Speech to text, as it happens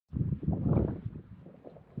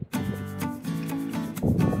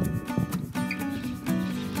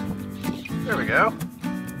we go.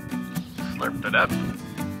 Slurped it up.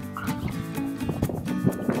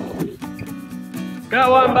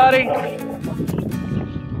 Got one, buddy.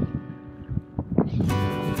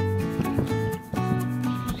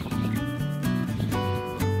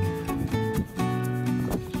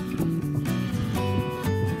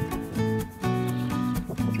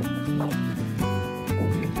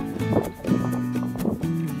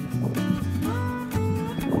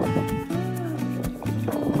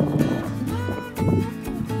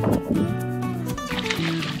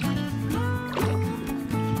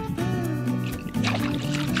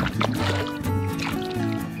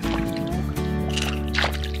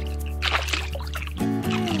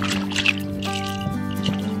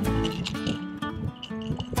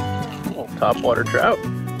 Topwater trout.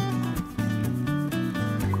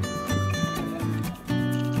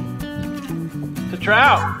 It's a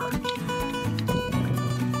trout.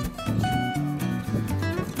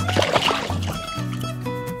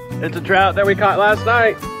 It's a trout that we caught last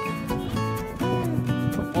night.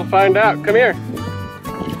 We'll find out. Come here.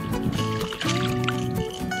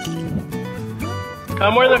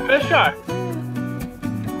 Come where the fish are.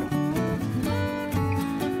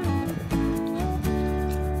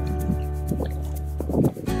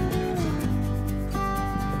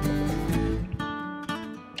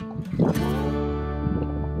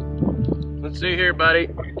 Let's see here, buddy.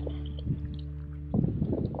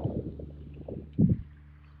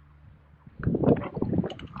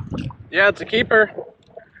 Yeah, it's a keeper.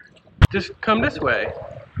 Just come this way.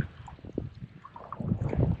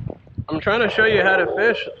 I'm trying to show you how to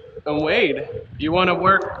fish and wade. You want to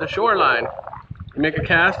work the shoreline. You make a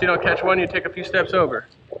cast, you don't catch one, you take a few steps over.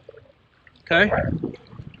 Okay?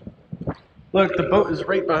 Look, the boat is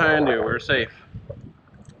right behind you. We're safe.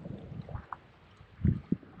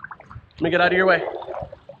 Let me get out of your way.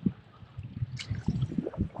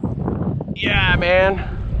 Yeah,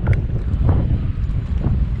 man.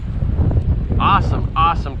 Awesome,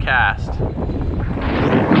 awesome cast.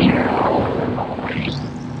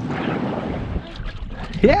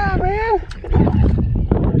 Yeah, man.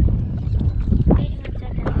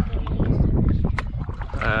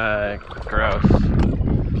 Gross.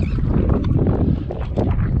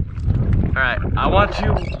 All right, I want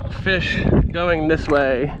you fish going this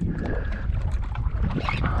way.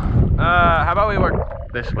 How about we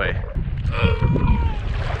work this way?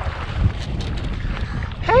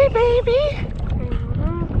 Hey, baby!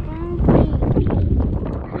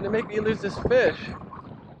 You're gonna make me lose this fish.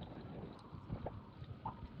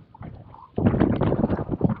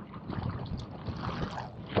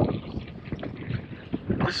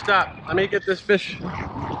 Just stop. Let me get this fish.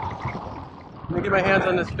 Let me get my hands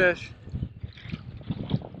on this fish.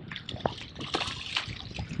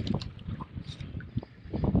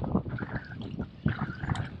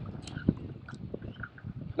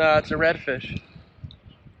 No, it's a redfish.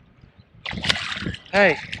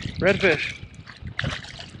 Hey, redfish.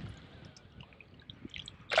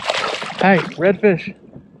 Hey, redfish.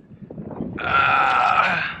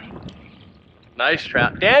 Nice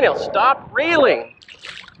trout. Daniel, stop reeling.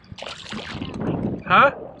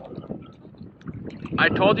 Huh? I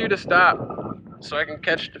told you to stop so I can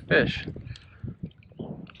catch the fish.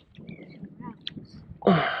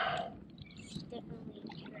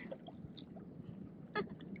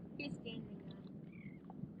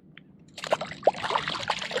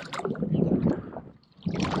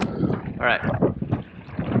 All right.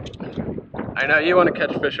 I know you want to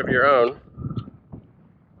catch fish of your own.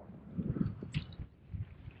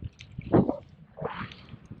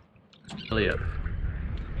 Belly up.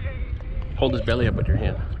 Hold his belly up with your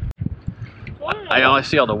hand. I always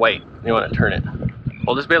see all the weight. You want to turn it.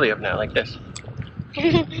 Hold his belly up now, like this.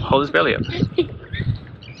 Hold his belly up.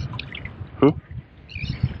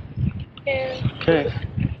 Yeah. Okay.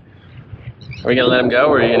 Are we gonna let him go,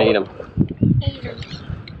 or are you gonna eat him? Eat him.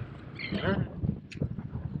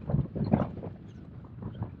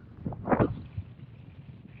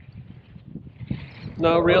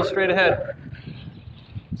 No, reel straight ahead.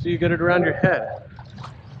 So you get it around your head.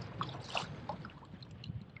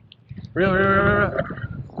 Reel, reel, reel, reel.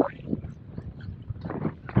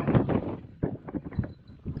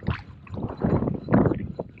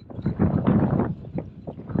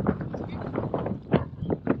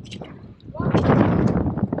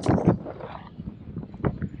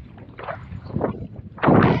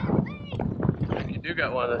 You do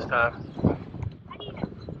got one this time.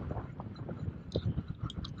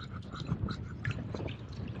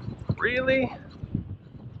 Really?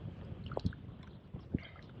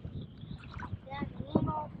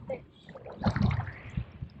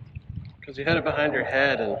 Because you had it behind your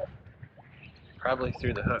head and probably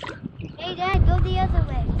threw the hook. Hey Dad, go the other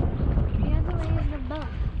way. The other way is the boat.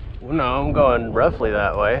 Well, no, I'm going roughly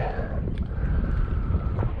that way.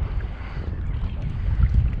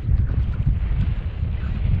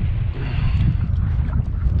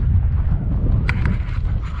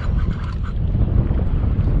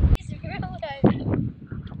 He's real heavy.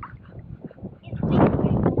 He's big.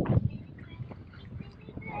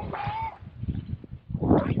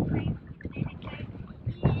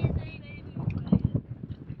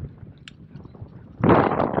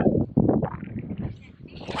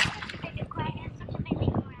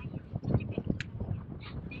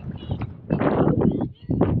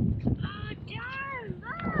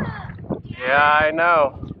 Yeah, I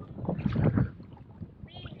know.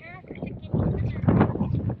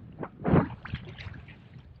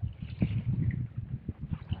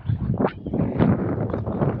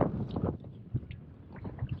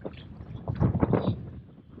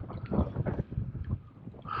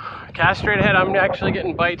 Cast straight ahead. I'm actually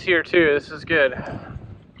getting bites here too. This is good.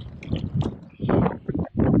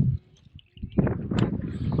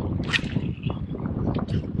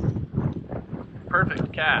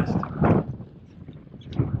 Perfect cast.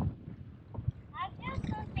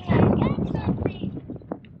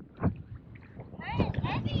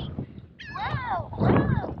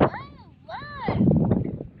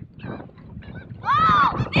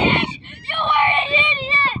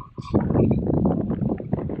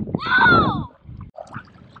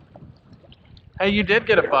 Hey, you did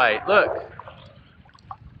get a bite. Look.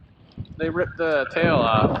 They ripped the tail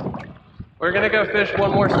off. We're gonna go fish one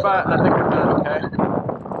more spot and I think we're done, okay?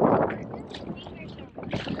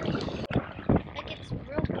 Like it's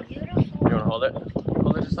real beautiful. You wanna hold it?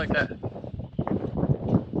 Hold it just like that.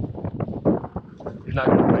 He's not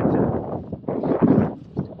gonna bite you.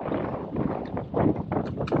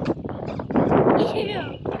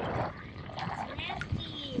 Ew. That's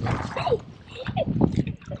nasty.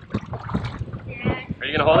 Dad. Are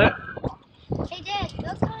you gonna hold it? Hey Dad,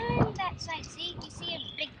 look on that side. See? You see a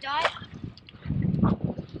big dot?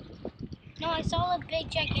 No, I saw a big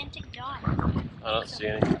gigantic dot. I don't see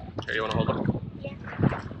any. Here, you wanna hold it? Yeah.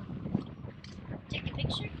 Take a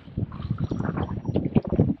picture?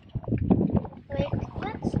 Wait,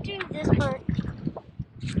 let's do this part.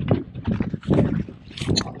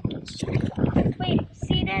 Wait,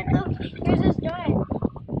 see that? Look, there's this dot.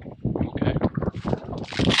 Okay.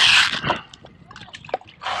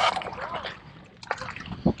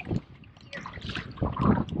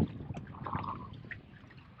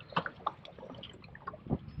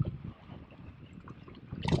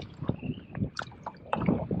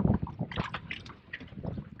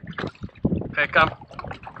 Okay, come.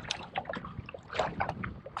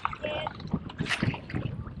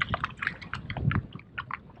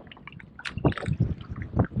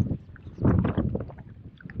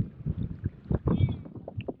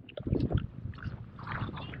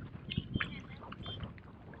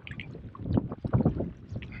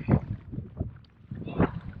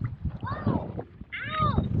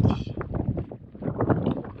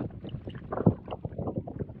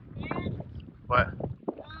 What?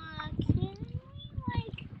 Can we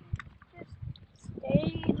like just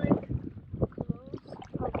stay like close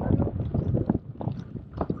a little?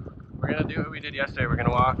 We're gonna do what we did yesterday. We're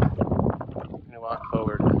gonna walk.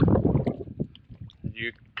 Forward. Did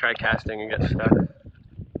you try casting and get stuck?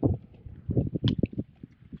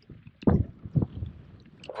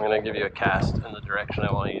 I'm gonna give you a cast in the direction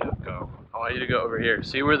I want you to go. I want you to go over here.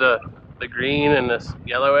 See where the green and this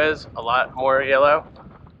yellow is? A lot more yellow.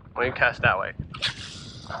 I want you to cast that way.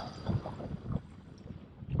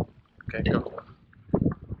 Okay, go.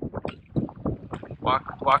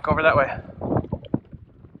 Walk over that way.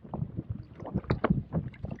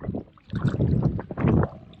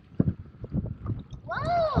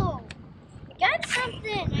 Whoa! Got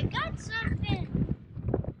something! I got something!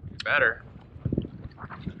 Better.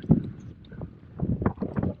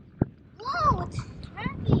 Whoa, it's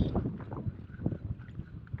heavy!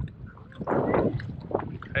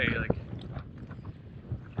 Hey, like.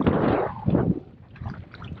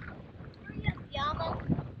 Hurry up, Yama.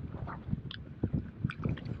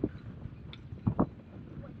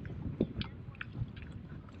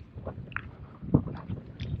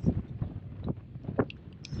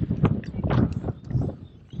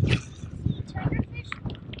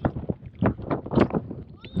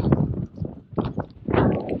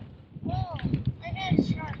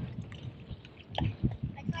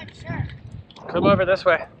 Come over this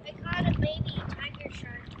way. I caught a baby tiger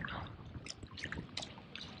shark.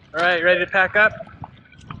 All right, ready to pack up?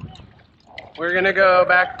 We're gonna go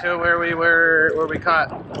back to where I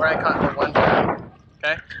caught the one shark.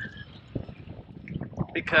 Okay?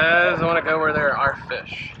 Because I want to go where there are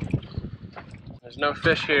fish. There's no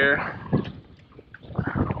fish here.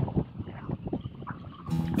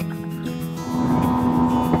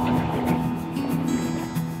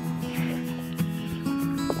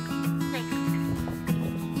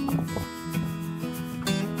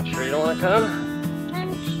 Sure you don't want to come?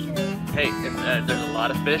 I'm sure. Hey, if there's a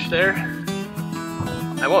lot of fish there,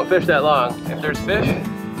 I won't fish that long. If there's fish,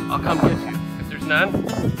 I'll come get you. If there's none,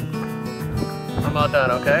 I'm all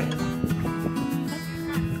done, okay?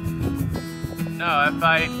 No, if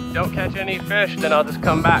I don't catch any fish, then I'll just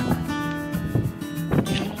come back.